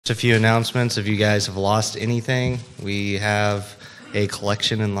Just a few announcements. If you guys have lost anything, we have a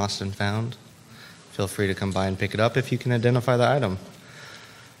collection in Lost and Found. Feel free to come by and pick it up if you can identify the item.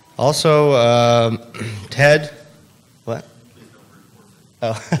 Also, Ted, what?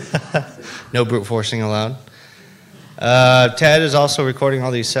 Oh, no brute forcing allowed. Ted is also recording all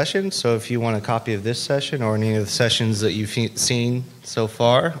these sessions, so if you want a copy of this session or any of the sessions that you've seen so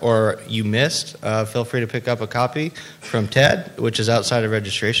far or you missed, feel free to pick up a copy from Ted, which is outside of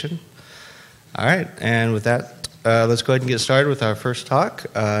registration. All right, and with that, let's go ahead and get started with our first talk,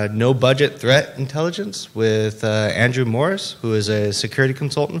 No Budget Threat Intelligence with Andrew Morris, who is a security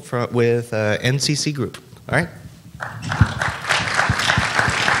consultant with NCC Group. All right.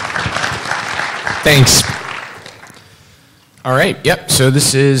 Thanks. All right, yep, so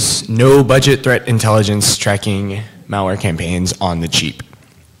this is no budget threat intelligence tracking malware campaigns on the cheap.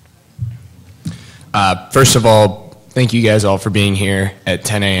 First of all, thank you guys all for being here at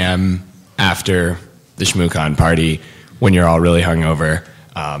 10 a.m. after the ShmooCon party when you're all really hungover.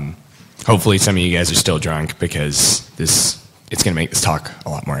 Hopefully some of you guys are still drunk because it's going to make this talk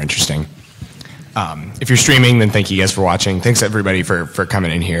a lot more interesting. If you're streaming, then thank you guys for watching. Thanks everybody for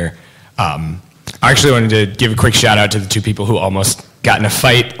coming in here. I actually wanted to give a quick shout out to the two people who almost got in a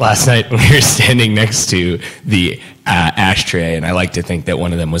fight last night when we were standing next to the ashtray, and I like to think that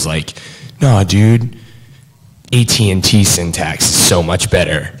one of them was like, "No, dude, AT&T syntax is so much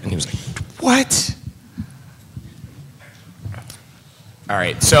better," and he was like, "What?" All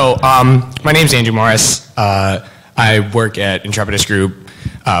right, so my name's Andrew Morris. I work at Intrepidus Group,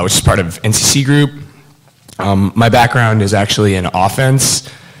 which is part of NCC Group. My background is actually in offense.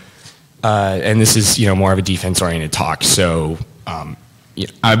 And this is, more of a defense-oriented talk. So I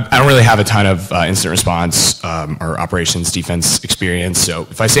don't really have a ton of incident response or operations defense experience. So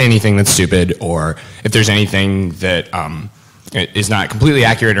if I say anything that's stupid, or if there's anything that is not completely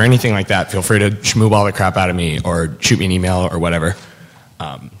accurate or anything like that, feel free to shmooball the crap out of me or shoot me an email or whatever.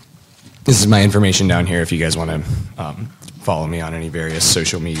 This is my information down here if you guys want to follow me on any various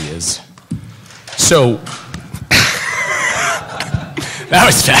social medias. So that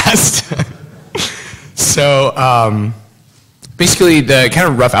was fast. So basically the kind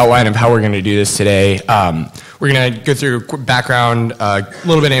of rough outline of how we're going to do this today, we're going to go through a quick background, a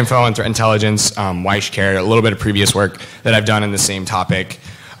little bit of info on threat intelligence, why you should care, a little bit of previous work that I've done in the same topic.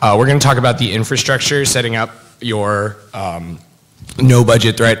 We're going to talk about the infrastructure, setting up your no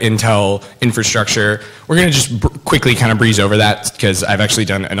budget threat intel infrastructure. We're going to just quickly kind of breeze over that because I've actually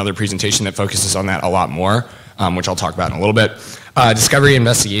done another presentation that focuses on that a lot more, which I'll talk about in a little bit. Discovery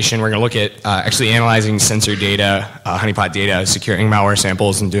investigation, we're going to look at actually analyzing sensor data, honeypot data, securing malware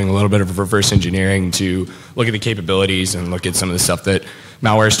samples, and doing a little bit of reverse engineering to look at the capabilities and look at some of the stuff that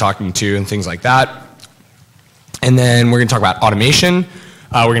malware is talking to and things like that. And then we're going to talk about automation.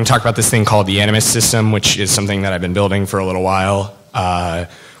 We're going to talk about this thing called the Animus system, which is something that I've been building for a little while.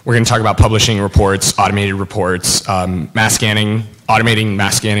 We're going to talk about publishing reports, automated reports, mass scanning, automating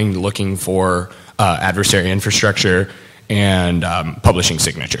mass scanning, looking for adversary infrastructure, and publishing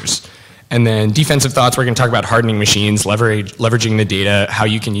signatures. And then defensive thoughts, we're going to talk about hardening machines, leveraging the data, how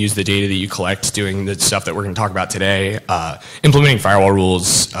you can use the data that you collect, doing the stuff that we're going to talk about today, implementing firewall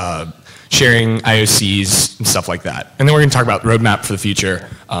rules, sharing IOCs, and stuff like that. And then we're going to talk about roadmap for the future,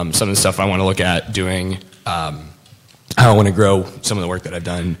 some of the stuff I want to look at doing, how I want to grow some of the work that I've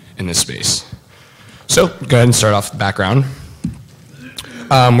done in this space. So go ahead and start off the background.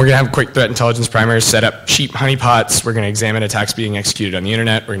 We're going to have a quick threat intelligence primer, set up cheap honeypots. We're going to examine attacks being executed on the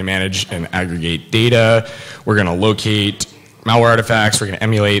internet. We're going to manage and aggregate data. We're going to locate malware artifacts. We're going to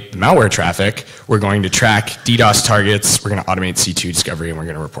emulate the malware traffic. We're going to track DDoS targets. We're going to automate C2 discovery, and we're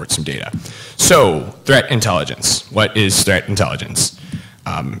going to report some data. So, threat intelligence. What is threat intelligence?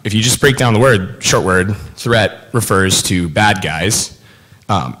 If you just break down the word, short word, threat refers to bad guys,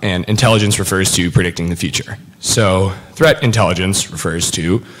 and intelligence refers to predicting the future. So threat intelligence refers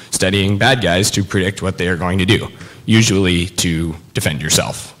to studying bad guys to predict what they are going to do, usually to defend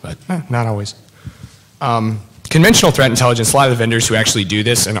yourself, but not always. Conventional threat intelligence, a lot of the vendors who actually do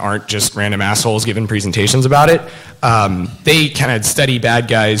this and aren't just random assholes giving presentations about it, they kind of study bad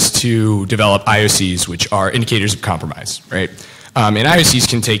guys to develop IOCs, which are indicators of compromise, right? And IOCs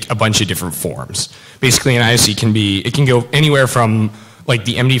can take a bunch of different forms. Basically, an IOC can go anywhere from like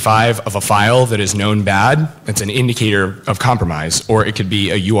the MD5 of a file that is known bad, that's an indicator of compromise, or it could be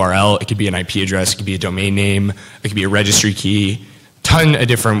a URL, it could be an IP address, it could be a domain name, it could be a registry key, ton of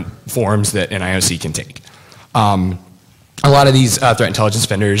different forms that an IOC can take. A lot of these threat intelligence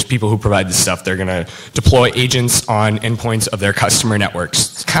vendors, people who provide this stuff, they're going to deploy agents on endpoints of their customer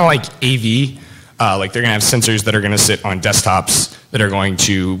networks. It's kind of like AV. Like they're going to have sensors that are going to sit on desktops that are going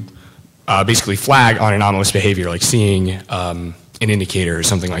to basically flag on anomalous behavior, like seeing an indicator or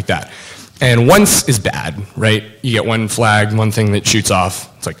something like that. And once is bad, right? You get one flag, one thing that shoots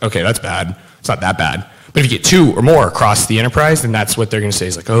off. It's like, okay, that's bad. It's not that bad. But if you get two or more across the enterprise, then that's what they're going to say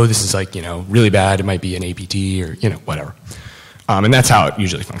is like, oh, this is like, really bad. It might be an APT or, whatever. And that's how it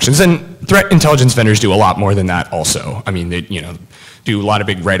usually functions. And threat intelligence vendors do a lot more than that also. I mean, they, do a lot of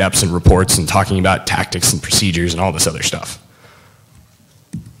big write-ups and reports and talking about tactics and procedures and all this other stuff.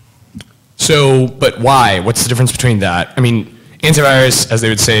 So, but why? What's the difference between that? I mean, antivirus, as they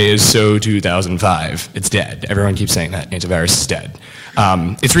would say, is so 2005. It's dead. Everyone keeps saying that. Antivirus is dead.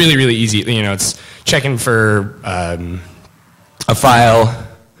 It's really, really easy. It's checking for a file,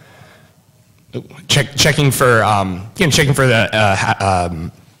 checking for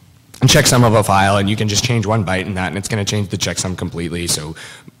the checksum of a file, and you can just change one byte in that, and it's going to change the checksum completely. So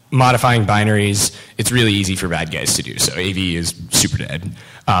modifying binaries, it's really easy for bad guys to do. So AV is super dead.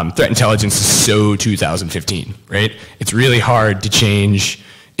 Threat intelligence is so 2015, right? It's really hard to change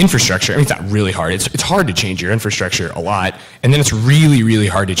infrastructure. I mean, it's not really hard. It's hard to change your infrastructure a lot, and then it's really, really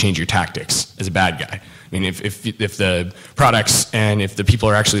hard to change your tactics as a bad guy. I mean, if the products and if the people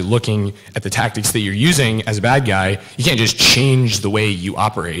are actually looking at the tactics that you're using as a bad guy, you can't just change the way you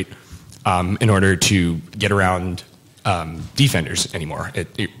operate in order to get around defenders anymore,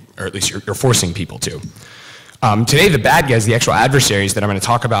 or at least you're forcing people to. Today, the bad guys, the actual adversaries that I'm going to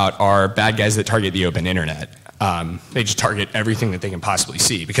talk about, are bad guys that target the open internet. They just target everything that they can possibly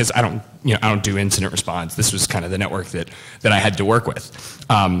see, because I don't do incident response. This was kind of the network that I had to work with.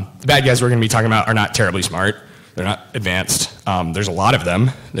 The bad guys we're going to be talking about are not terribly smart. They're not advanced. There's a lot of them,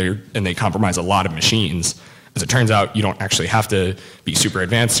 and they compromise a lot of machines. As it turns out, you don't actually have to be super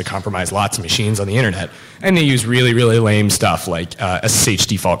advanced to compromise lots of machines on the internet. And they use really, really lame stuff like SSH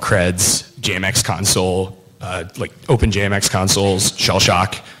default creds, JMX console, like open JMX consoles, shell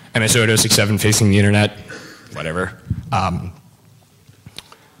shock, MS-067 facing the internet, whatever.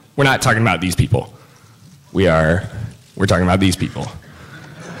 We're not talking about these people. We're talking about these people.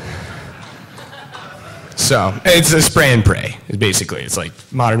 So it's a spray and pray, basically. It's like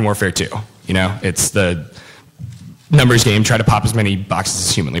Modern Warfare 2. It's the numbers game, try to pop as many boxes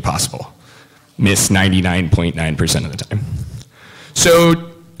as humanly possible. Miss 99.9% of the time.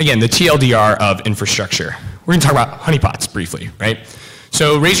 So again, the TLDR of infrastructure. We're going to talk about honeypots briefly, right?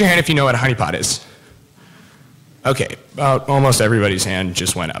 So raise your hand if you know what a honeypot is. Okay, about almost everybody's hand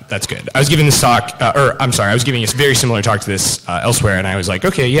just went up. That's good. I was giving this talk, I was giving a very similar talk to this elsewhere, and I was like,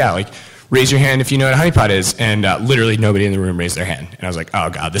 okay, yeah, like, raise your hand if you know what a honeypot is, and literally nobody in the room raised their hand. And I was like, oh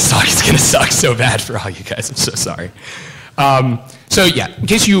god, this talk is going to suck so bad for all you guys. I'm so sorry. So yeah, in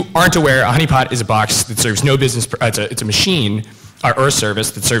case you aren't aware, a honeypot is a box that serves no business, it's a machine or a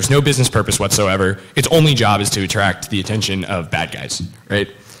service that serves no business purpose whatsoever. Its only job is to attract the attention of bad guys, right?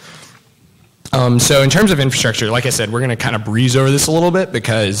 So in terms of infrastructure, like I said, we're going to kind of breeze over this a little bit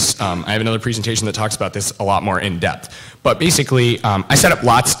because I have another presentation that talks about this a lot more in depth. But basically, I set up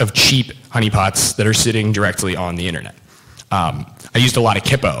lots of cheap honeypots that are sitting directly on the internet. I used a lot of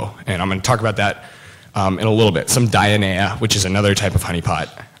Kippo, and I'm going to talk about that in a little bit. Some Dionea, which is another type of honeypot,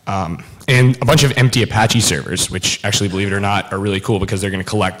 and a bunch of empty Apache servers, which actually, believe it or not, are really cool because they're going to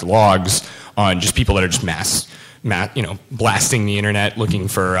collect logs on just people that are just blasting the internet, looking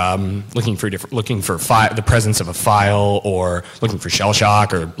for the presence of a file, or looking for shell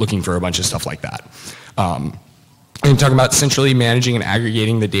shock, or looking for a bunch of stuff like that. And talking about centrally managing and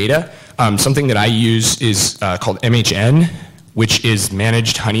aggregating the data. Something that I use is called MHN, which is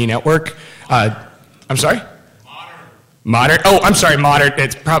Managed Honey Network. I'm sorry? Modern. Oh, I'm sorry, Modern.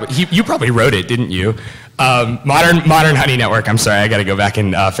 It's probably you probably wrote it, didn't you? Modern Honey Network. I'm sorry, I got to go back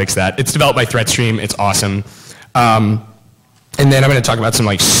and fix that. It's developed by ThreatStream. It's awesome. And then I'm going to talk about some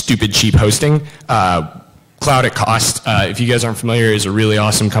like stupid cheap hosting. Cloud at Cost, if you guys aren't familiar, is a really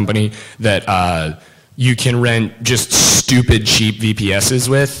awesome company that you can rent just stupid cheap VPSs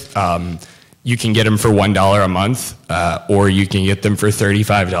with. You can get them for $1 a month, or you can get them for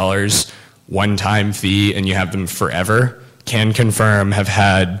 $35, one-time fee, and you have them forever. Can confirm, have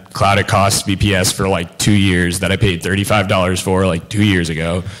had Cloud at Cost VPS for like 2 years that I paid $35 for like 2 years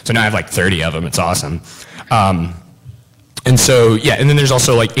ago. So now I have like 30 of them. It's awesome. And so, yeah, and then there's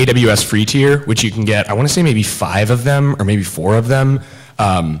also like AWS free tier, which you can get, I want to say maybe 5 of them or maybe 4 of them,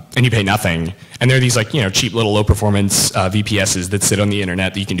 and you pay nothing. And they're these like, cheap little low performance VPSs that sit on the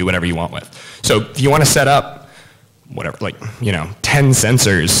internet that you can do whatever you want with. So if you want to set up whatever, like, 10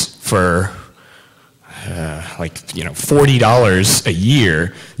 sensors for $40 a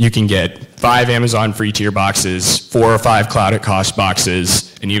year, you can get 5 Amazon free tier boxes, 4 or 5 Cloud at Cost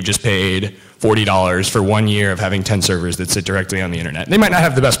boxes, and you've just paid $40 for 1 year of having 10 servers that sit directly on the internet. They might not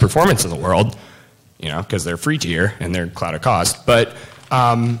have the best performance in the world, because they're free tier and they're cloud at cost, but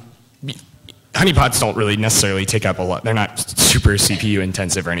honeypots don't really necessarily take up a lot. They're not super CPU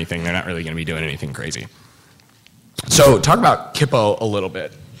intensive or anything. They're not really going to be doing anything crazy. So talk about Kippo a little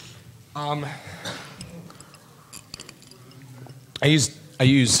bit. I use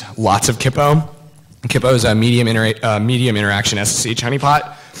lots of Kippo. Kippo is a medium interaction SSH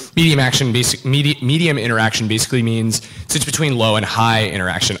honeypot. Medium interaction basically means sits between low and high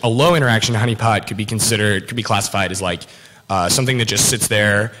interaction. A low interaction honeypot could be classified as like something that just sits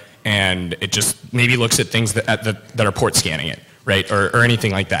there and it just maybe looks at things that are port scanning it, right? Or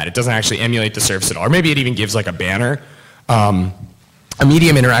anything like that. It doesn't actually emulate the service at all. Or maybe it even gives like a banner. A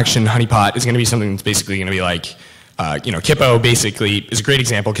medium interaction honeypot is going to be something that's basically going to be like, Kippo basically is a great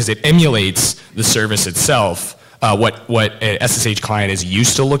example because it emulates the service itself, what a SSH client is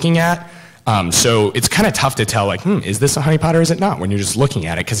used to looking at. So it's kind of tough to tell, like, is this a honeypot or is it not when you're just looking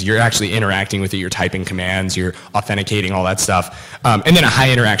at it, because you're actually interacting with it, you're typing commands, you're authenticating, all that stuff. And then a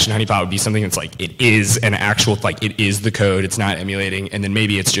high interaction honeypot would be something that's like, it is an actual, like, it is the code, it's not emulating, and then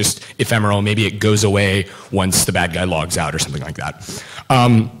maybe it's just ephemeral, maybe it goes away once the bad guy logs out or something like that.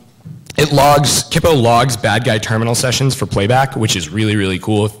 Kippo logs bad guy terminal sessions for playback, which is really, really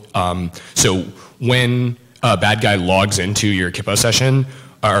cool. So when a bad guy logs into your Kippo session,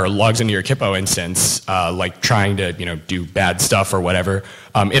 or logs into your Kippo instance, like trying to do bad stuff or whatever,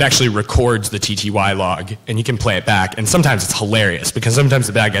 it actually records the TTY log, and you can play it back. And sometimes it's hilarious, because sometimes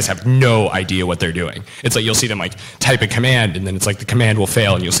the bad guys have no idea what they're doing. It's like you'll see them like type a command, and then it's like the command will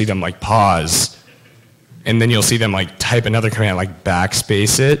fail, and you'll see them like pause. And then you'll see them like type another command, like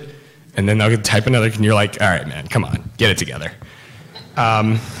backspace it, and then they'll type another, and you're like, all right, man, come on, get it together.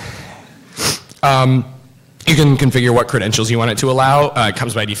 You can configure what credentials you want it to allow. It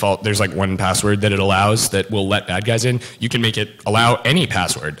comes by default. There's like one password that it allows that will let bad guys in. You can make it allow any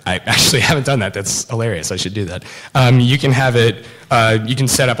password. I actually haven't done that. That's hilarious. I should do that. You can have it, you can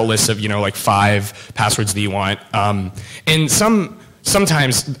set up a list of, like 5 passwords that you want. And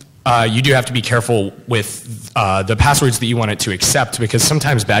sometimes you do have to be careful with the passwords that you want it to accept, because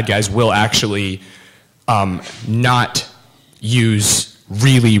sometimes bad guys will actually not use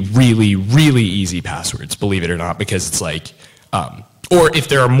really, really, really easy passwords, believe it or not, because it's like, or if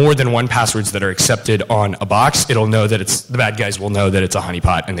there are more than one passwords that are accepted on a box, it'll know that the bad guys will know that it's a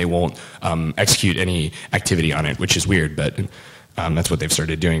honeypot, and they won't execute any activity on it, which is weird, but that's what they've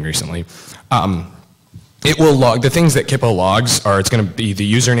started doing recently. It will log, the things that Kippo logs are, it's going to be the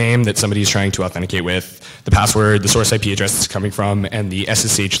username that somebody's trying to authenticate with, the password, the source IP address it's coming from, and the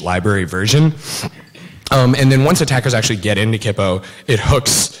SSH library version. And then once attackers actually get into Kippo, it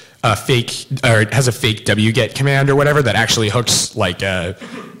hooks a fake, or it has a fake wget command or whatever that actually hooks like an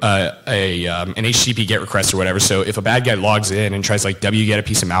HTTP GET request or whatever. So if a bad guy logs in and tries like wget a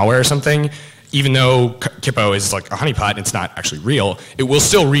piece of malware or something, even though Kippo is like a honeypot, it's not actually real, it will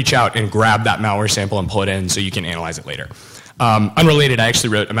still reach out and grab that malware sample and pull it in so you can analyze it later. Unrelated, I actually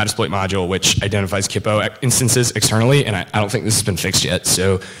wrote a Metasploit module which identifies Kippo instances externally, and I don't think this has been fixed yet.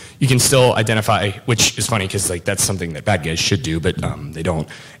 So you can still identify, which is funny because like that's something that bad guys should do, but they don't.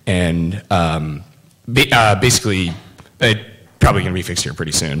 And basically, it's probably going to be fixed here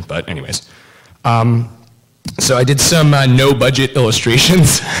pretty soon. But anyways, so I did some no-budget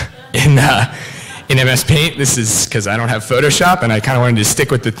illustrations in MS Paint. This is because I don't have Photoshop, and I kind of wanted to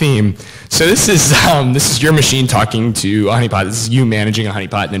stick with the theme. So this is your machine talking to a honeypot. This is you managing a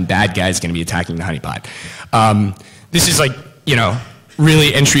honeypot, and then bad guys going to be attacking the honeypot. This is like,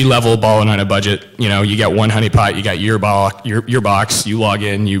 really entry-level balling on a budget. You got one honeypot, you got your box, you log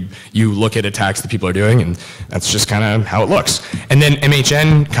in, you look at attacks that people are doing, and that's just kind of how it looks. And then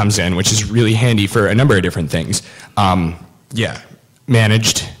MHN comes in, which is really handy for a number of different things.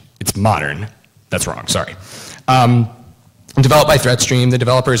 Managed, it's modern. That's wrong, sorry. Developed by ThreatStream. The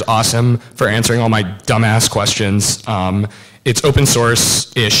developer is awesome for answering all my dumbass questions. It's open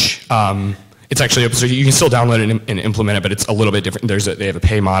source-ish. It's actually open source. You can still download it and implement it, but it's a little bit different. They have a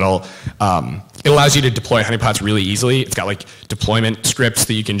pay model. It allows you to deploy honeypots really easily. It's got like deployment scripts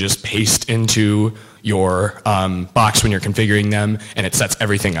that you can just paste into your box when you're configuring them, and it sets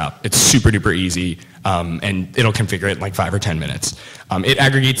everything up. It's super duper easy, and it'll configure it in like 5 or 10 minutes. It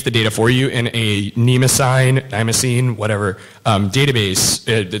aggregates the data for you in a Nimacine, whatever, database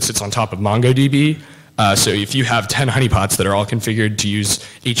that sits on top of MongoDB. So if you have 10 honeypots that are all configured to use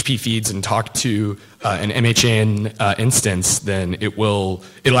HP feeds and talk to an MHN instance, then it'll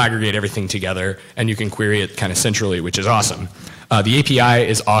aggregate everything together, and you can query it kind of centrally, which is awesome. The API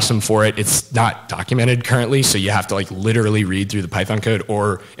is awesome for it. It's not documented currently, so you have to like literally read through the Python code,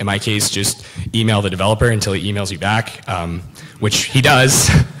 or in my case, just email the developer until he emails you back, which he does.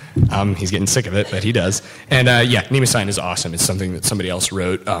 He's getting sick of it, but he does. And yeah, name assign is awesome. It's something that somebody else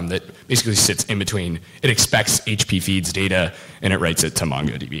wrote that basically sits in between. It expects HP feeds data, and it writes it to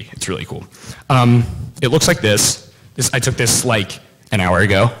MongoDB. It's really cool. It looks like this. I took this like an hour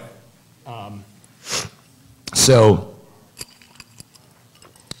ago. So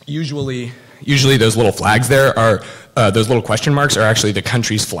usually those little flags there are, those little question marks are actually the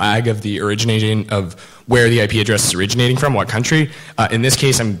country's flag of the originating of where the IP address is originating from, what country. In this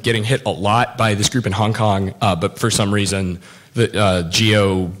case, I'm getting hit a lot by this group in Hong Kong, but for some reason, the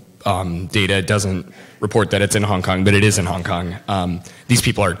geo data doesn't report that it's in Hong Kong, but it is in Hong Kong. These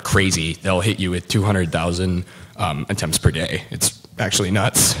people are crazy. They'll hit you with 200,000 attempts per day. It's actually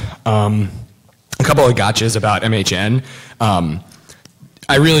nuts. A couple of gotchas about MHN.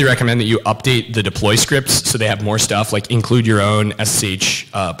 I really recommend that you update the deploy scripts so they have more stuff, like include your own SSH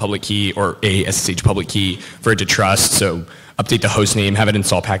public key or a SSH public key for it to trust. So update the host name, have it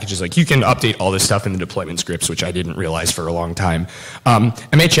install packages. Like you can update all this stuff in the deployment scripts, which I didn't realize for a long time.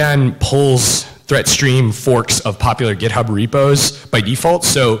 MHN pulls threat stream forks of popular GitHub repos by default.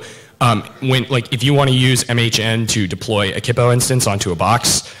 So if you want to use MHN to deploy a Kippo instance onto a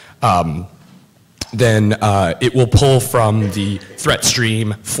box, then it will pull from the threat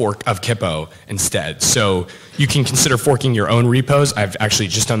stream fork of Kippo instead. So you can consider forking your own repos. I've actually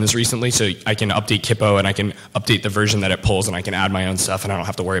just done this recently, so I can update Kippo and I can update the version that it pulls, and I can add my own stuff, and I don't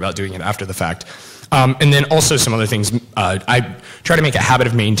have to worry about doing it after the fact. And then also some other things. I try to make a habit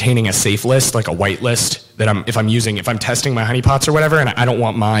of maintaining a safe list, like a white list, that if I'm testing my honeypots or whatever, and I don't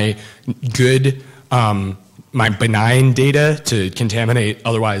want my good my benign data to contaminate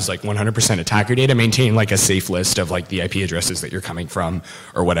otherwise like 100% attacker data, maintain like a safe list of like the IP addresses that you're coming from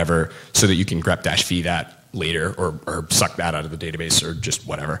or whatever, so that you can grep-fee that later or suck that out of the database or just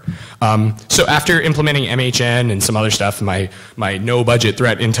whatever. So after implementing MHN and some other stuff, my no budget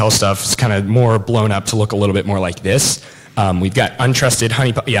threat intel stuff is kind of more blown up to look a little bit more like this. We've got untrusted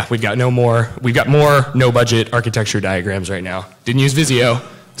honeypot. Yeah, we've got more no budget architecture diagrams right now. Didn't use Visio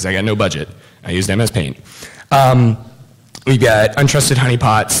because I got no budget. I used MS Paint. We've got untrusted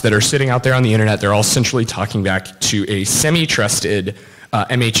honeypots that are sitting out there on the internet. They're all centrally talking back to a semi-trusted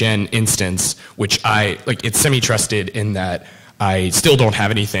MHN instance, which it's semi-trusted in that I still don't have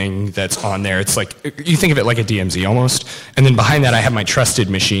anything that's on there. It's like, you think of it like a DMZ almost. And then behind that, I have my trusted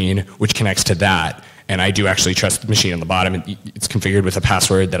machine, which connects to that. And I do actually trust the machine on the bottom. It's configured with a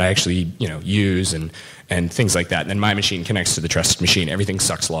password that I actually use and things like that. And then my machine connects to the trusted machine. Everything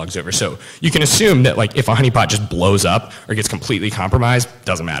sucks logs over. So you can assume that like if a honeypot just blows up or gets completely compromised,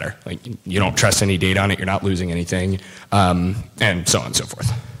 doesn't matter. Like you don't trust any data on it. You're not losing anything, and so on and so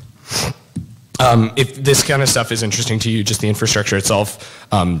forth. If this kind of stuff is interesting to you, just the infrastructure itself,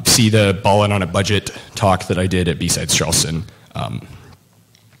 see the Ballin' on a Budget talk that I did at B-Sides Charleston.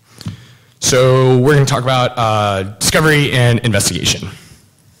 So we're going to talk about discovery and investigation.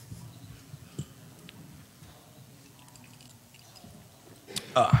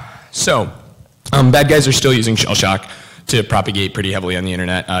 Bad guys are still using shell shock to propagate pretty heavily on the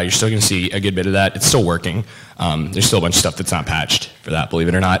internet. You're still going to see a good bit of that. It's still working. There's still a bunch of stuff that's not patched for that, believe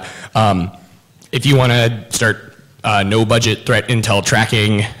it or not. If you want to start no budget threat intel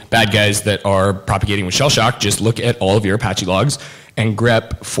tracking bad guys that are propagating with shell shock, just look at all of your Apache logs and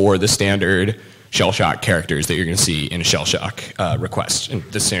grep for the standard shell shock characters that you're going to see in a shell shock request, and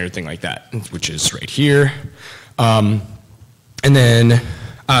the standard thing like that, which is right here. And then,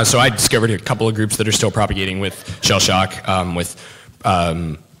 so I discovered a couple of groups that are still propagating with shell shock, with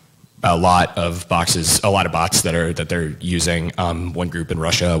a lot of bots that they're using. One group in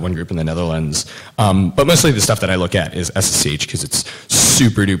Russia, one group in the Netherlands. But mostly the stuff that I look at is SSH because it's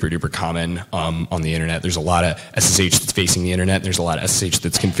super duper duper common on the internet. There's a lot of SSH that's facing the internet. There's a lot of SSH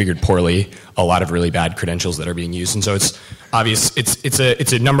that's configured poorly. A lot of really bad credentials that are being used, and so it's obvious.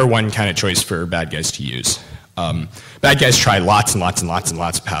 It's a number one kind of choice for bad guys to use. Bad guys try lots and lots and lots and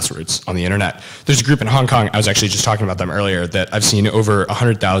lots of passwords on the internet. There's a group in Hong Kong, I was actually just talking about them earlier, that I've seen over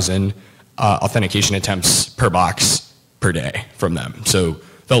 100,000 authentication attempts per box per day from them. So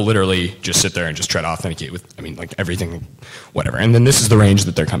they'll literally just sit there and just try to authenticate with, like everything, whatever. And then this is the range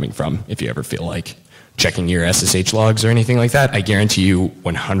that they're coming from. If you ever feel like checking your SSH logs or anything like that, I guarantee you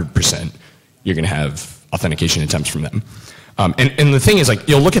 100% you're going to have authentication attempts from them. And the thing is, like,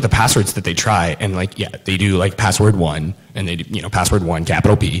 you'll look at the passwords that they try, and like, yeah, they do like password 1, and they do, password 1,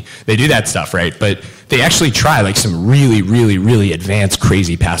 capital P. They do that stuff, right? But they actually try like some really, really, really advanced,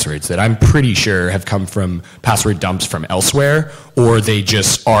 crazy passwords that I'm pretty sure have come from password dumps from elsewhere, or they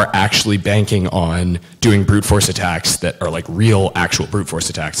just are actually banking on doing brute force attacks that are like real, actual brute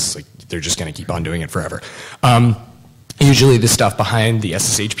force attacks. Like, they're just going to keep on doing it forever. Usually the stuff behind the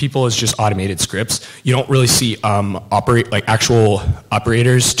SSH people is just automated scripts. You don't really see actual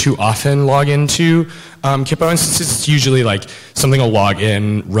operators too often log into Kippo instances. It's usually like something will log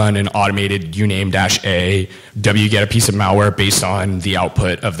in, run an automated uname-a, wget a piece of malware based on the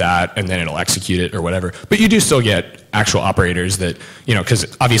output of that, and then it'll execute it or whatever. But you do still get actual operators that,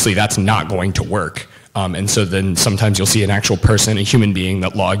 because obviously that's not going to work. And so then sometimes you'll see an actual person, a human being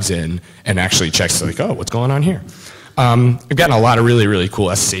that logs in and actually checks like, oh, what's going on here? I've gotten a lot of really, really cool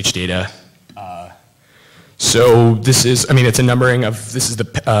SSH data. So this is, it's a numbering of, this is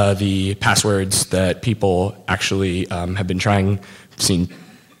the passwords that people actually have been trying. I've seen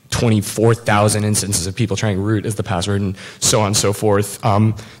 24,000 instances of people trying root as the password and so on and so forth.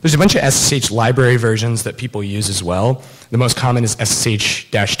 There's a bunch of SSH library versions that people use as well. The most common is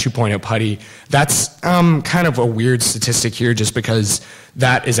SSH-2.0 PuTTY. That's kind of a weird statistic here just because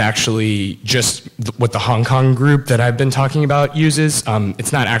that is actually just what the Hong Kong group that I've been talking about uses.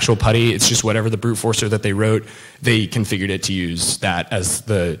 It's not actual PuTTY, it's just whatever the brute forcer that they wrote, they configured it to use that as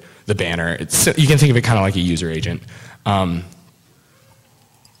the banner. You can think of it kind of like a user agent.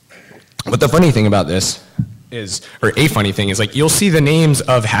 But the funny thing about this is, or a funny thing is, like, you'll see the names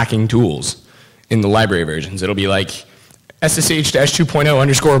of hacking tools in the library versions. It'll be like SSH-2.0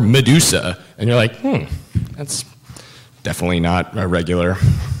 _ Medusa, and you're like, that's definitely not a regular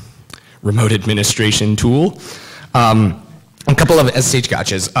remote administration tool. A couple of SSH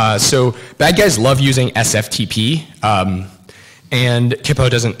gotchas. So bad guys love using SFTP, and Kippo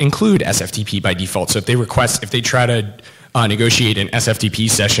doesn't include SFTP by default. So if they try to negotiate an SFTP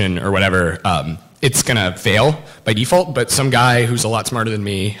session or whatever, it's going to fail by default, but some guy who's a lot smarter than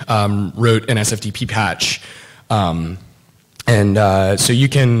me wrote an SFTP patch. So you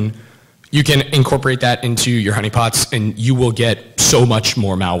can incorporate that into your honeypots, and you will get so much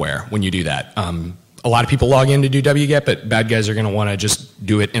more malware when you do that. A lot of people log in to do wget, but bad guys are going to want to just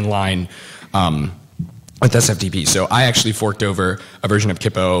do it in line with SFTP. So I actually forked over a version of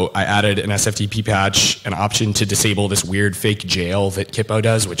Kippo. I added an SFTP patch, an option to disable this weird fake jail that Kippo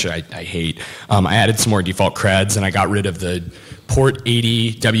does, which I hate. I added some more default creds, and I got rid of the port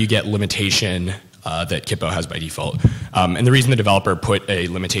 80 wget limitation that Kippo has by default. And the reason the developer put a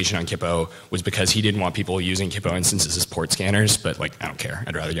limitation on Kippo was because he didn't want people using Kippo instances as port scanners, but like, I don't care.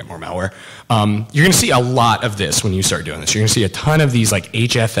 I'd rather get more malware. You're going to see a lot of this when you start doing this. You're going to see a ton of these like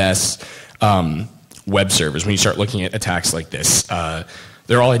HFS web servers when you start looking at attacks like this.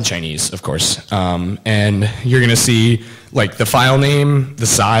 They're all in Chinese, of course. And you're going to see like the file name, the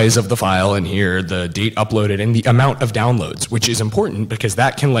size of the file in here, the date uploaded, and the amount of downloads, which is important because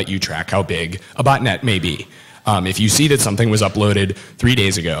that can let you track how big a botnet may be. If you see that something was uploaded 3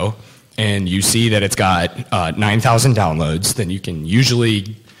 days ago and you see that it's got 9,000 downloads, then you can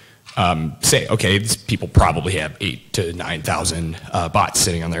usually say, okay, these people probably have 8,000 to 9,000 bots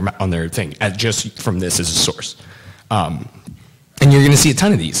sitting on their thing, just from this as a source. And you're going to see a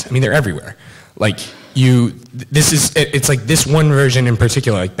ton of these. I mean, they're everywhere. Like it's like this one version in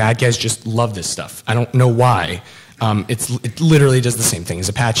particular. Like bad guys just love this stuff. I don't know why. It literally does the same thing as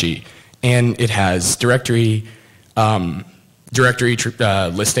Apache, and it has directory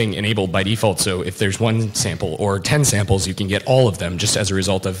listing enabled by default, so if there's one sample or 10 samples, you can get all of them just as a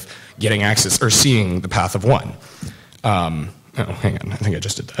result of getting access or seeing the path of one. Oh, hang on, I think I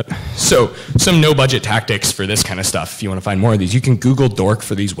just did that. So some no-budget tactics for this kind of stuff, if you want to find more of these. You can Google dork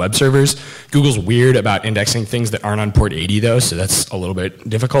for these web servers. Google's weird about indexing things that aren't on port 80, though, so that's a little bit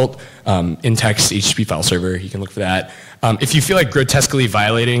difficult. In-text HTTP file server, you can look for that. If you feel like grotesquely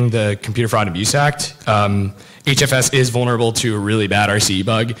violating the Computer Fraud and Abuse Act, HFS is vulnerable to a really bad RCE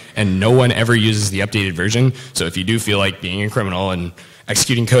bug, and no one ever uses the updated version. So if you do feel like being a criminal and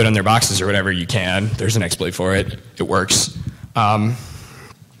executing code on their boxes or whatever, you can. There's an exploit for it. It works.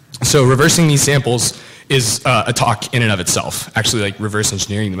 So reversing these samples is a talk in and of itself. Actually, like reverse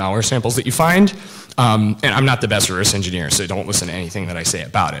engineering the malware samples that you find. And I'm not the best reverse engineer, so don't listen to anything that I say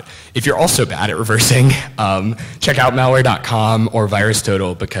about it. If you're also bad at reversing, check out malware.com or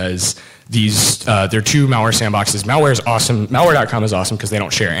VirusTotal, because they're two malware sandboxes. Malware is awesome. Malware.com is awesome because they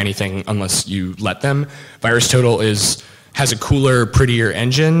don't share anything unless you let them. VirusTotal has a cooler, prettier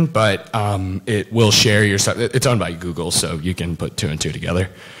engine, but it will share your stuff. It's owned by Google, so you can put 2 and 2 together.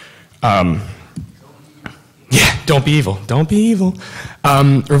 Yeah, don't be evil. Don't be evil.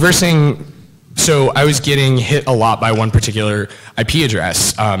 Reversing. So I was getting hit a lot by one particular IP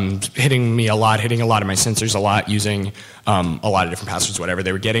address, hitting me a lot, hitting a lot of my sensors a lot, using a lot of different passwords, whatever.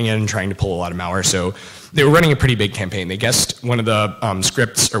 They were getting in and trying to pull a lot of malware. So they were running a pretty big campaign. They guessed one of the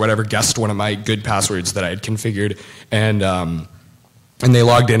scripts or whatever, guessed one of my good passwords that I had configured, and they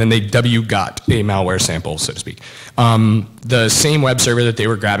logged in and they got a malware sample, so to speak. The same web server that they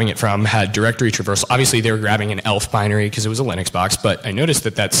were grabbing it from had directory traversal. Obviously, they were grabbing an ELF binary because it was a Linux box, but I noticed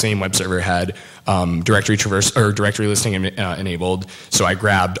that same web server had directory traverse or directory listing enabled. So I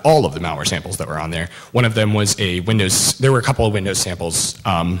grabbed all of the malware samples that were on there. One of them was a Windows. There were a couple of Windows samples,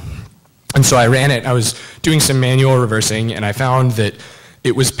 and so I ran it. I was doing some manual reversing, and I found that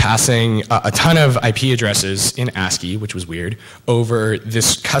it was passing a ton of IP addresses in ASCII, which was weird, over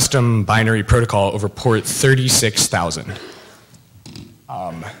this custom binary protocol over port 36,000.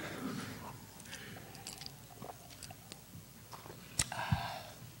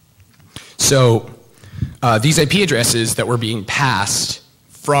 So these IP addresses that were being passed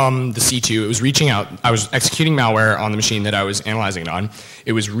from the C2, it was reaching out. I was executing malware on the machine that I was analyzing it on.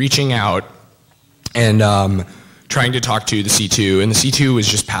 It was reaching out and trying to talk to the C2, and the C2 was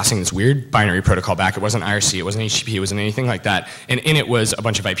just passing this weird binary protocol back. It wasn't IRC, it wasn't HTTP, it wasn't anything like that, and in it was a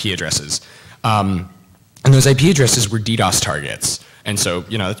bunch of IP addresses. And those IP addresses were DDoS targets, and so,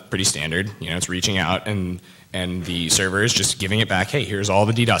 that's pretty standard. It's reaching out, and the server is just giving it back, hey, here's all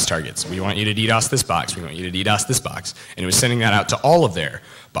the DDoS targets. We want you to DDoS this box, we want you to DDoS this box, and it was sending that out to all of their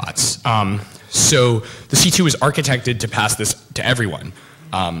bots. So the C2 was architected to pass this to everyone,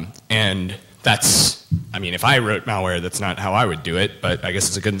 and that's, if I wrote malware, that's not how I would do it, but I guess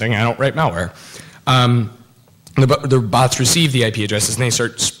it's a good thing I don't write malware. The bots receive the IP addresses and they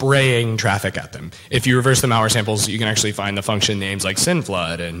start spraying traffic at them. If you reverse the malware samples, you can actually find the function names like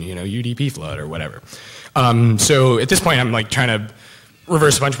SynFlood and UDP flood or whatever. So at this point, I'm trying to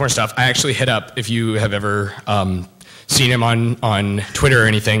reverse a bunch more stuff. I actually hit up, if you have ever seen him on Twitter or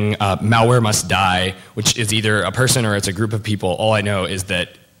anything, Malware Must Die, which is either a person or it's a group of people. All I know is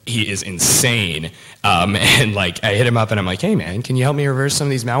that he is insane, and I hit him up and I'm like, hey man, can you help me reverse some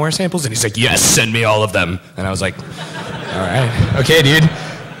of these malware samples? And he's like, yes, send me all of them. And I was like, all right, okay, dude.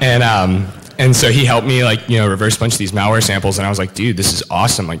 And so he helped me reverse a bunch of these malware samples, and I was like, dude, this is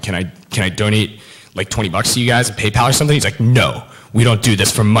awesome. Can I donate $20 to you guys, PayPal or something? He's like, no, we don't do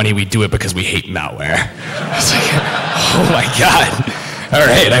this for money. We do it because we hate malware. I was like, oh my god. All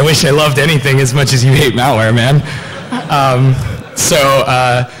right, I wish I loved anything as much as you hate malware, man.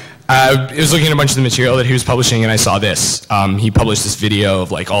 I was looking at a bunch of the material that he was publishing, and I saw this. He published this video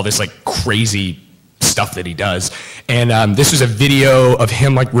of all this crazy stuff that he does, and this was a video of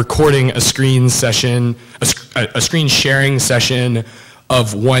him recording a screen session, a screen sharing session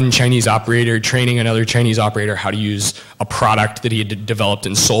of one Chinese operator training another Chinese operator how to use a product that he had developed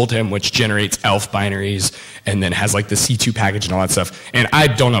and sold him, which generates ELF binaries and then has the C2 package and all that stuff. And I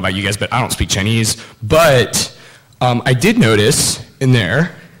don't know about you guys, but I don't speak Chinese, but I did notice in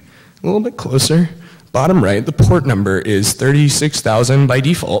there, a little bit closer, bottom right, the port number is 36,000 by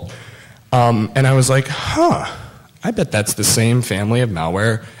default. And I was like, I bet that's the same family of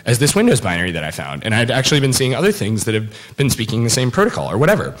malware as this Windows binary that I found. And I'd actually been seeing other things that have been speaking the same protocol or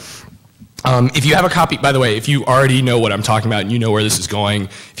whatever. If you have a copy, by the way, if you already know what I'm talking about and you know where this is going,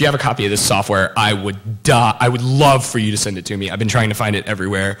 if you have a copy of this software, I would love for you to send it to me. I've been trying to find it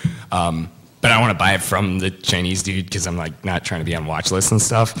everywhere. But I want to buy it from the Chinese dude because I'm not trying to be on watch lists and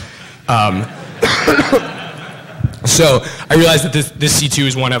stuff. So I realized that this C2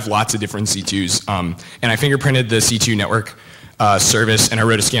 is one of lots of different C2s. And I fingerprinted the C2 network service, and I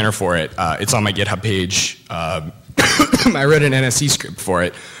wrote a scanner for it. It's on my GitHub page. I wrote an NSC script for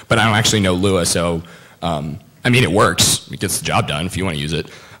it, but I don't actually know Lua, so it works. It gets the job done if you want to use it.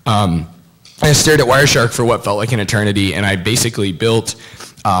 I stared at Wireshark for what felt like an eternity, and I basically built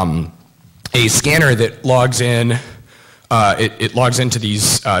a scanner that logs in. It logs into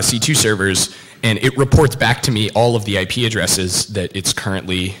these C2 servers, and it reports back to me all of the IP addresses that it's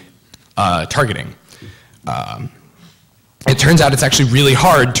currently targeting. It turns out it's actually really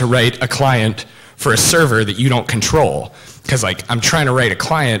hard to write a client for a server that you don't control. Because I'm trying to write a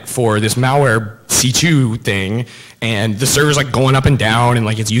client for this malware C2 thing, and the server's going up and down, and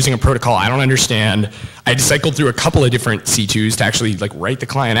it's using a protocol I don't understand. I had to cycle through a couple of different C2s to actually write the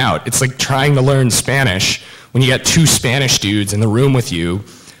client out. It's like trying to learn Spanish when you got two Spanish dudes in the room with you,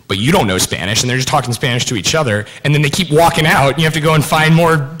 but you don't know Spanish, and they're just talking Spanish to each other, and then they keep walking out, and you have to go and find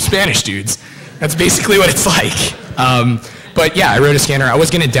more Spanish dudes. That's basically what it's like. But yeah, I wrote a scanner. I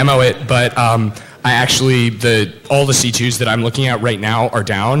was going to demo it, but I actually, all the C2s that I'm looking at right now are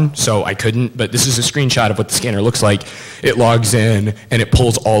down, so I couldn't, but this is a screenshot of what the scanner looks like. It logs in, and it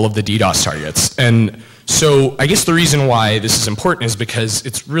pulls all of the DDoS targets. And so I guess the reason why this is important is because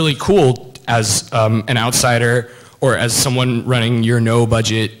it's really cool as an outsider or as someone running your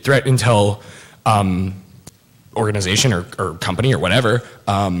no-budget threat intel organization or company or whatever,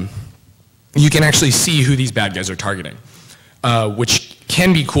 you can actually see who these bad guys are targeting, which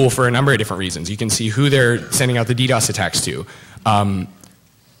can be cool for a number of different reasons. You can see who they're sending out the DDoS attacks to.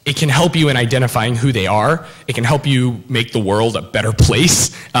 It can help you in identifying who they are. It can help you make the world a better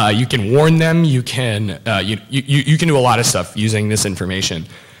place. You can warn them. You can you can do a lot of stuff using this information.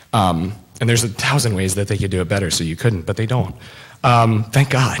 And there's 1,000 ways that they could do it better, so you couldn't, but they don't. Thank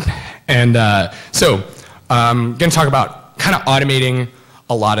God. And so I'm going to talk about kind of automating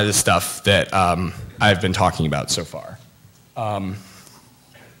a lot of the stuff that I've been talking about so far. I'm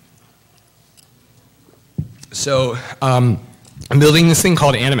building this thing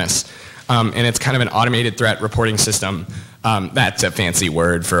called Animus, and it's kind of an automated threat reporting system. That's a fancy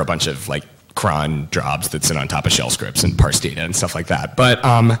word for a bunch of like cron jobs that sit on top of shell scripts and parse data and stuff like that. But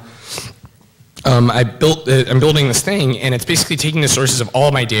I'm building this thing, and it's basically taking the sources of all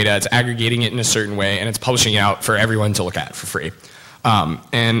of my data, it's aggregating it in a certain way, and it's publishing it out for everyone to look at for free.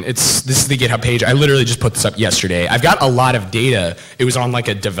 And this is the GitHub page. I literally just put this up yesterday. I've got a lot of data. It was on like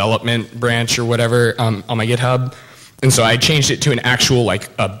a development branch or whatever on my GitHub. And so I changed it to an actual like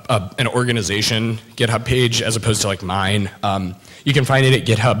an organization GitHub page as opposed to like mine. You can find it at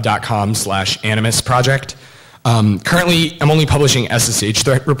github.com/animus project. Currently, I'm only publishing SSH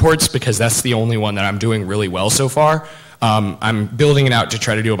threat reports because that's the only one that I'm doing really well so far. I'm building it out to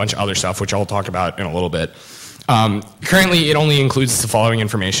try to do a bunch of other stuff, which I'll talk about in a little bit. Currently, it only includes the following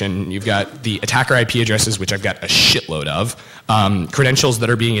information. You've got the attacker IP addresses, which I've got a shitload of, credentials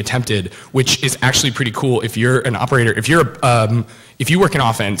that are being attempted, which is actually pretty cool. If you're an operator, if you work in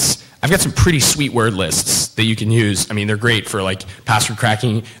offense, I've got some pretty sweet word lists that you can use. I mean, they're great for like password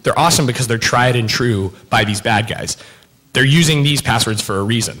cracking. They're awesome because they're tried and true by these bad guys. They're using these passwords for a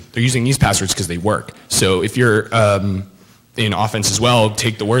reason. They're using these passwords because they work. So if you're in offense as well,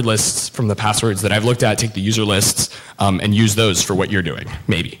 take the word lists from the passwords that I've looked at, take the user lists, and use those for what you're doing,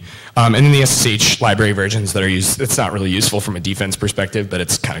 maybe. And then the SSH library versions that are used, it's not really useful from a defense perspective, but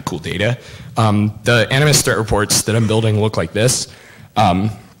it's kind of cool data. The Animus threat reports that I'm building look like this.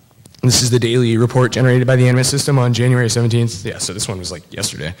 This is the daily report generated by the Animus system on January 17th. Yeah, so this one was like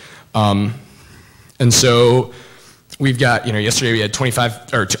yesterday. And so we've got, yesterday we had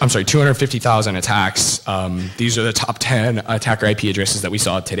 250,000 attacks. These are the top 10 attacker IP addresses that we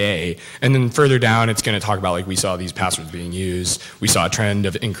saw today. And then further down, it's going to talk about like we saw these passwords being used. We saw a trend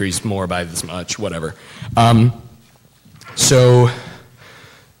of increased more by this much, whatever. This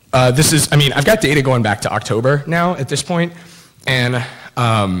is, I've got data going back to October now at this point. And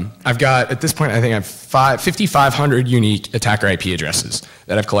I've got, at this point, I think I have 5,500 unique attacker IP addresses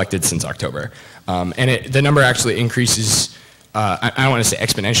that I've collected since October. And the number actually increases, I don't want to say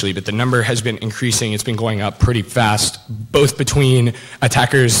exponentially, but the number has been increasing. It's been going up pretty fast, both between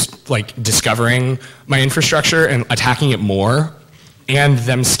attackers like discovering my infrastructure and attacking it more, and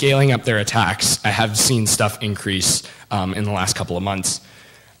them scaling up their attacks. I have seen stuff increase in the last couple of months.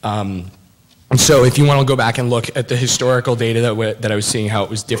 So if you want to go back and look at the historical data that I was seeing, how it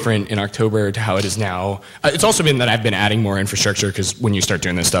was different in October to how it is now. It's also been that I've been adding more infrastructure because when you start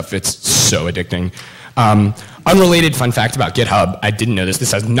doing this stuff, it's so addicting. Unrelated fun fact about GitHub, I didn't know this.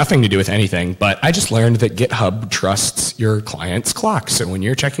 This has nothing to do with anything, but I just learned that GitHub trusts your client's clock. So when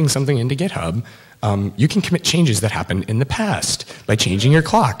you're checking something into GitHub, you can commit changes that happened in the past by changing your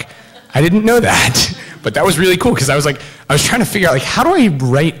clock. I didn't know that, but that was really cool because I was trying to figure out like how do I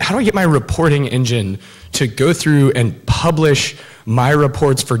get my reporting engine to go through and publish my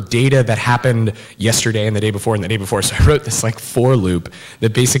reports for data that happened yesterday and the day before and the day before. So I wrote this like for loop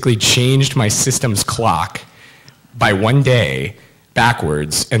that basically changed my system's clock by 1 day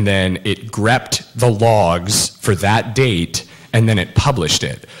backwards, and then it grepped the logs for that date, and then it published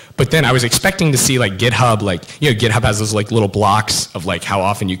it. But then I was expecting to see like GitHub, GitHub has those like little blocks of like how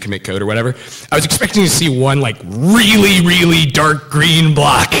often you commit code or whatever. I was expecting to see one like really, really dark green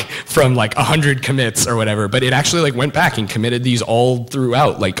block from like 100 commits or whatever, but it actually like went back and committed these all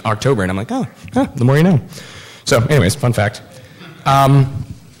throughout like October, and I'm like, oh, the more you know. So anyways, fun fact.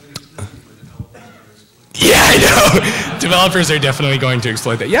 Yeah, I know. Developers are definitely going to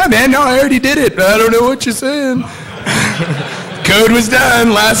exploit that. Yeah, man, no, I already did it. I don't know what you're saying. Code was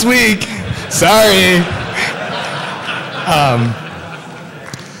done last week. Sorry.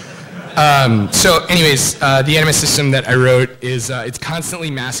 So anyways, the Animus system that I wrote is it's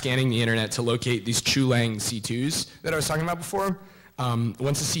constantly mass scanning the internet to locate these Chulang C2s that I was talking about before.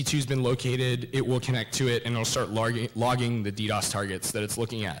 Once a C2's been located, it will connect to it and it'll start logging the DDoS targets that it's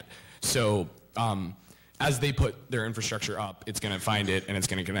looking at. So as they put their infrastructure up, it's going to find it and it's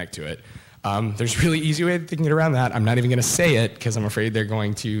going to connect to it. There's a really easy way to get around that. I'm not even going to say it because I'm afraid they're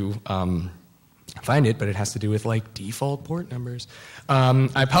going to find it, but it has to do with like default port numbers.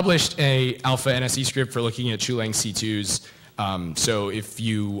 I published a alpha NSE script for looking at Chulang C2s. So if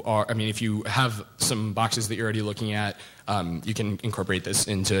you have some boxes that you're already looking at, you can incorporate this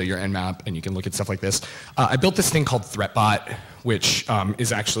into your Nmap and you can look at stuff like this. I built this thing called ThreatBot, which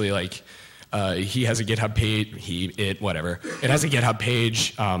is actually like, he has a GitHub page, whatever. It has a GitHub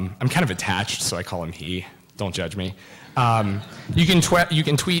page. I'm kind of attached, so I call him he. Don't judge me. You can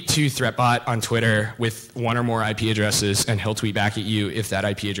tweet to ThreatBot on Twitter with one or more IP addresses, and he'll tweet back at you if that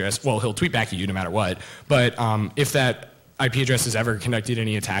IP address, well, he'll tweet back at you no matter what, but if that IP address has ever conducted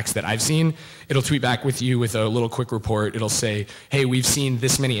any attacks that I've seen, it'll tweet back with you with a little quick report. It'll say, hey, we've seen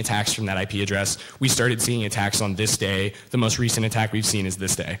this many attacks from that IP address. We started seeing attacks on this day. The most recent attack we've seen is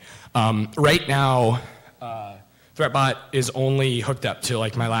this day. Right now, ThreatBot is only hooked up to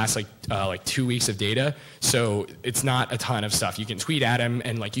like my last like 2 weeks of data, so it's not a ton of stuff. You can tweet at him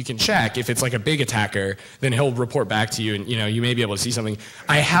and like you can check if it's like a big attacker, then he'll report back to you, and you may be able to see something.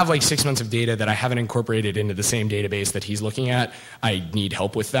 I have like 6 months of data that I haven't incorporated into the same database that he's looking at. I need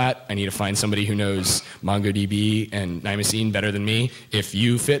help with that. I need to find somebody who knows MongoDB and Nymacine better than me. If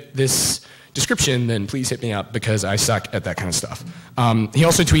you fit this description, then please hit me up because I suck at that kind of stuff. He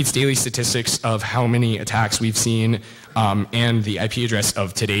also tweets daily statistics of how many attacks we've seen and the IP address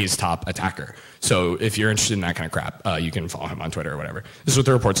of today's top attacker. So if you're interested in that kind of crap, you can follow him on Twitter or whatever. This is what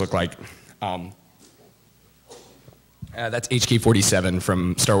the reports look like. That's HK-47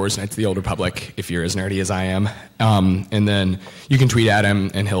 from Star Wars Knights of the Old Republic, if you're as nerdy as I am. And then you can tweet at him,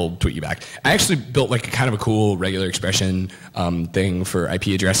 and he'll tweet you back. I actually built like a kind of a cool regular expression thing for IP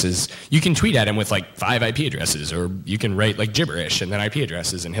addresses. You can tweet at him with like 5 IP addresses, or you can write like gibberish and then IP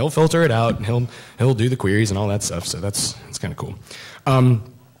addresses, and he'll filter it out, and he'll do the queries and all that stuff. So that's kind of cool.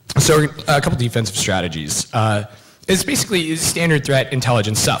 So a couple defensive strategies. It's basically standard threat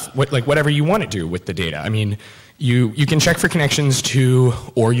intelligence stuff, like whatever you want to do with the data. I mean, you can check for connections to,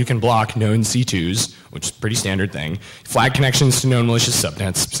 or you can block known C2s, which is a pretty standard thing. Flag connections to known malicious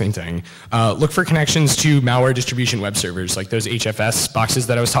subnets, same thing. Look for connections to malware distribution web servers, like those HFS boxes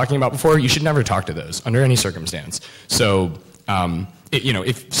that I was talking about before. You should never talk to those under any circumstance. So,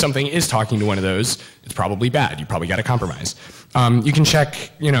 if something is talking to one of those, it's probably bad. You probably got to compromise. You can check,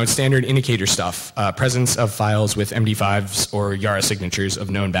 standard indicator stuff, presence of files with MD5s or Yara signatures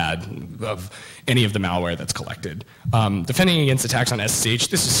of known bad, of any of the malware that's collected. Defending against attacks on SSH,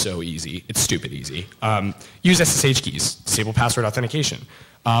 this is so easy. It's stupid easy. Use SSH keys, disable password authentication.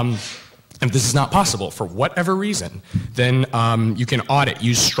 If this is not possible for whatever reason, then you can audit,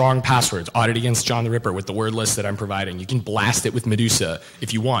 use strong passwords, audit against John the Ripper with the word list that I'm providing. You can blast it with Medusa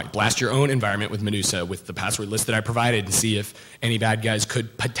if you want. Blast your own environment with Medusa with the password list that I provided and see if any bad guys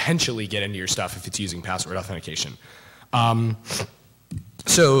could potentially get into your stuff if it's using password authentication.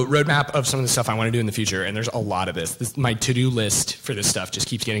 So roadmap of some of the stuff I want to do in the future, and there's a lot of this. My to-do list for this stuff just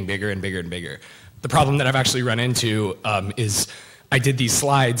keeps getting bigger and bigger and bigger. The problem that I've actually run into is I did these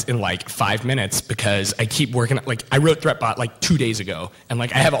slides in like 5 minutes because I keep working, like I wrote ThreatBot like 2 days ago, and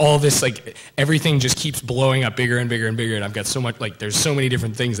like I have all this, like everything just keeps blowing up bigger and bigger and bigger, and I've got so much, like there's so many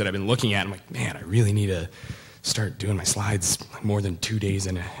different things that I've been looking at. I'm like, man, I really need to start doing my slides more than 2 days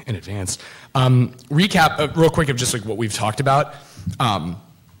in advance. Recap real quick of just like what we've talked about.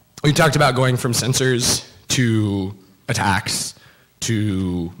 We talked about going from sensors to attacks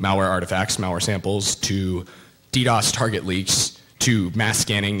to malware artifacts, malware samples, to DDoS target leaks, to mass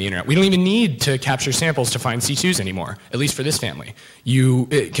scanning the internet. We don't even need to capture samples to find C2s anymore, at least for this family.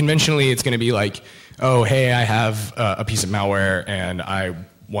 Conventionally, it's going to be like, oh, hey, I have a piece of malware, and I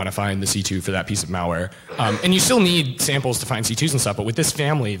want to find the C2 for that piece of malware. And you still need samples to find C2s and stuff, but with this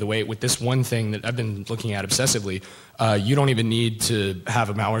family, with this one thing that I've been looking at obsessively, you don't even need to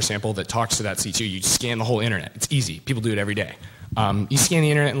have a malware sample that talks to that C2. You scan the whole internet. It's easy. People do it every day. You scan the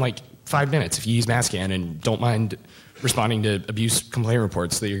internet in like 5 minutes if you use mass scan and don't mind responding to abuse complaint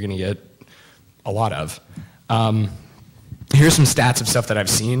reports that you're going to get a lot of. Here's some stats of stuff that I've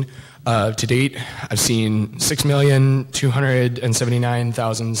seen. To date, I've seen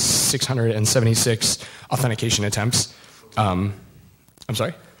 6,279,676 authentication attempts. I'm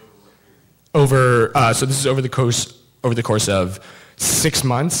sorry? So this is over the course of 6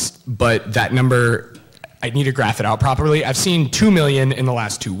 months, but that number I need to graph it out properly. I've seen 2 million in the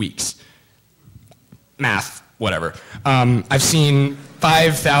last 2 weeks. Math, whatever. I've seen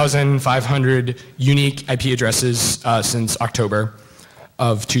 5,500 unique IP addresses since October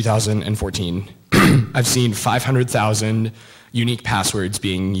of 2014. I've seen 500,000 unique passwords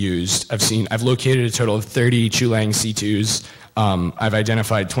being used. I've located a total of 30 Chulang C2s. I've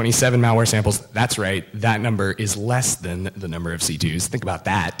identified 27 malware samples. That's right, that number is less than the number of C2s. Think about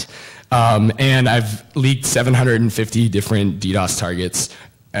that. And I've leaked 750 different DDoS targets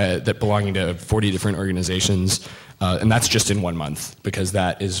that belonging to 40 different organizations. And that's just in 1 month, because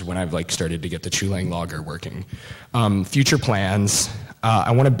that is when I've started to get the Chulang logger working. Future plans.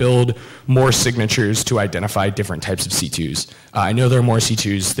 I want to build more signatures to identify different types of C2s. I know there are more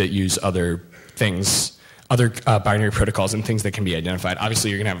C2s that use other things, other binary protocols and things that can be identified.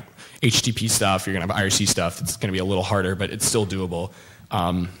 Obviously, you're going to have HTTP stuff, you're going to have IRC stuff. It's going to be a little harder, but it's still doable.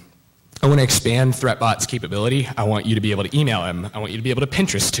 I want to expand ThreatBot's capability. I want you to be able to email him. I want you to be able to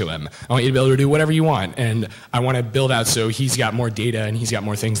Pinterest to him. I want you to be able to do whatever you want. And I want to build out so he's got more data and he's got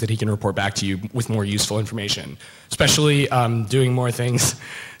more things that he can report back to you with more useful information. Especially doing more things.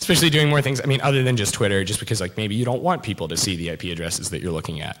 I mean, other than just Twitter, just because maybe you don't want people to see the IP addresses that you're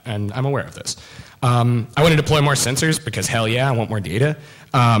looking at. And I'm aware of this. I want to deploy more sensors because hell yeah, I want more data.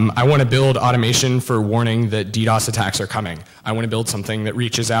 I want to build automation for warning that DDoS attacks are coming. I want to build something that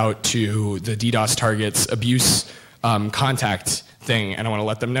reaches out to the DDoS target's abuse contact thing, and I want to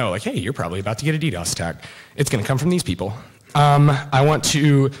let them know, hey, you're probably about to get a DDoS attack. It's going to come from these people. I want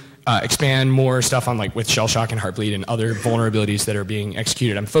to expand more stuff on with shell shock and heartbleed and other vulnerabilities that are being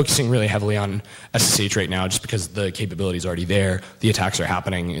executed. I'm focusing really heavily on SSH right now just because the capability is already there. The attacks are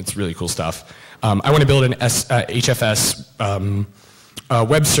happening. It's really cool stuff. I want to build an HFS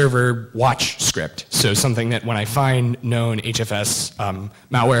web server watch script. So something that when I find known HFS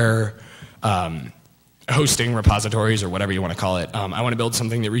malware hosting repositories or whatever you want to call it, I want to build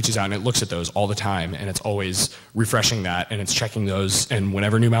something that reaches out and it looks at those all the time and it's always refreshing that and it's checking those, and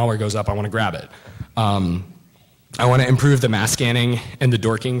whenever new malware goes up, I want to grab it. I want to improve the mass scanning and the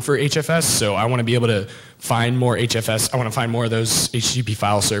dorking for HFS, so I want to be able to find more HFS. I want to find more of those HTTP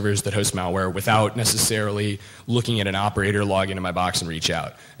file servers that host malware without necessarily looking at an operator, log into my box, and reach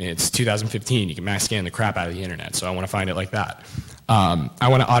out. I mean, it's 2015. You can mass scan the crap out of the internet, so I want to find it like that. I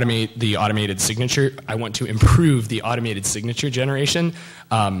want to automate the automated signature. I want to improve the automated signature generation.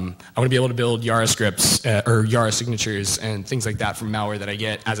 I want to be able to build Yara scripts or Yara signatures and things like that from malware that I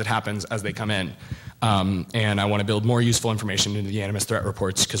get as it happens, as they come in. And I want to build more useful information into the Animus threat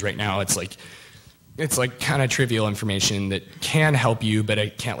reports, because right now it's kind of trivial information that can help you, but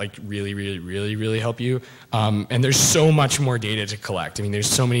it can't really help you. And there's so much more data to collect. I mean, there's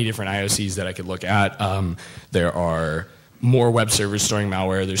so many different IOCs that I could look at. There are more web servers storing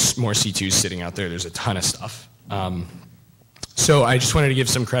malware. There's more C2s sitting out there. There's a ton of stuff. So I just wanted to give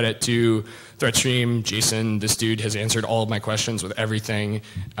some credit to ThreatStream. Jason, this dude, has answered all of my questions with everything.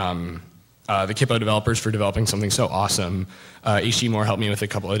 The Kippo developers for developing something so awesome. H.G. Moore helped me with a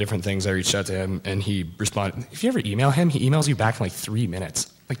couple of different things. I reached out to him, and he responded. If you ever email him, he emails you back in 3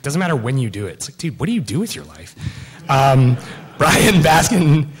 minutes. Doesn't matter when you do it. It's dude, what do you do with your life? Brian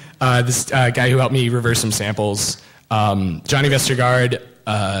Baskin, this guy who helped me reverse some samples. Johnny Vestergaard,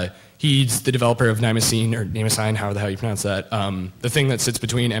 he's the developer of Nimacine, or Namacine, however the hell you pronounce that. The thing that sits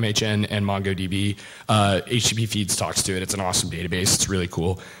between MHN and MongoDB. HTTP Feeds talks to it. It's an awesome database. It's really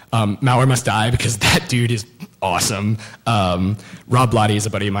cool. Malware Must Die, because that dude is awesome. Rob Blotty is a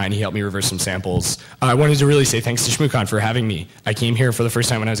buddy of mine. He helped me reverse some samples. I wanted to really say thanks to ShmooCon for having me. I came here for the first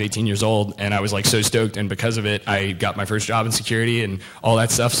time when I was 18 years old, and I was so stoked, and because of it, I got my first job in security and all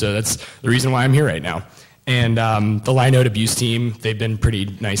that stuff, so that's the reason why I'm here right now. And the Linode abuse team, they've been pretty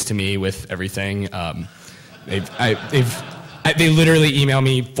nice to me with everything. They literally email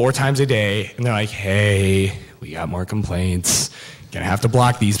me 4 times a day, and they're like, hey, we got more complaints. Gonna have to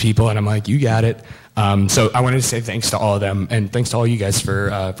block these people. And I'm like, you got it. So I wanted to say thanks to all of them, and thanks to all you guys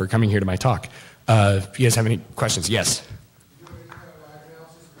for coming here to my talk. If you guys have any questions, yes?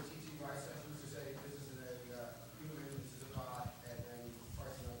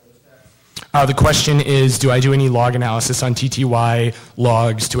 The question is, do I do any log analysis on TTY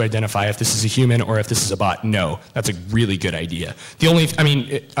logs to identify if this is a human or if this is a bot? No, that's a really good idea. No,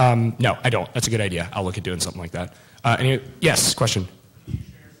 I don't. That's a good idea. I'll look at doing something like that. Yes, question?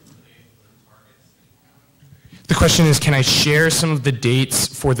 The question is, can I share some of the dates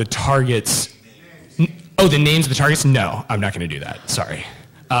for the targets? Oh, the names of the targets? No, I'm not going to do that. Sorry.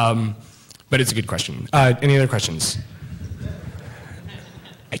 But it's a good question. Any other questions?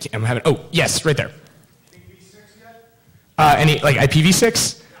 I'm having, oh, yes, right there. IPv6 yet? Any,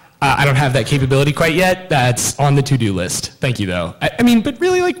 IPv6? I don't have that capability quite yet. That's on the to-do list. Thank you, though. I mean, but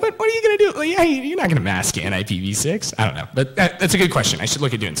really, like, what are you going to do? Like, yeah, you're not going to mask IPv6. I don't know. But that's a good question. I should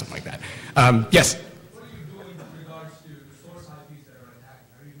look at doing something like that. Yes? What are you doing with regards to the source IPs that are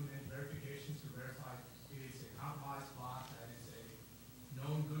attacking? Are you doing any verifications to verify it is a compromised bot, that it's a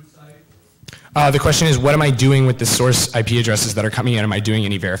known good site? The question is, what am I doing with the source IP addresses that are coming in? Am I doing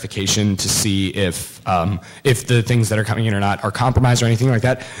any verification to see if the things that are coming in or not are compromised or anything like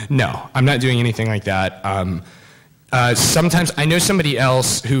that? No, I'm not doing anything like that. Sometimes I know somebody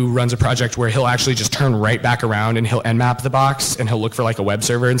else who runs a project where he'll actually just turn right back around and he'll nmap the box and he'll look for like a web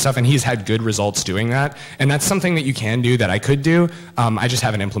server and stuff, and he's had good results doing that. And that's something that you can do that I could do. I just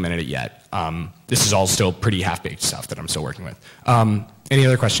haven't implemented it yet. This is all still pretty half-baked stuff that I'm still working with. Any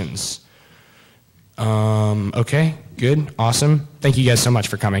other questions? Okay, good, awesome. Thank you guys so much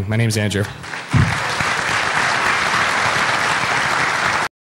for coming. My name's Andrew.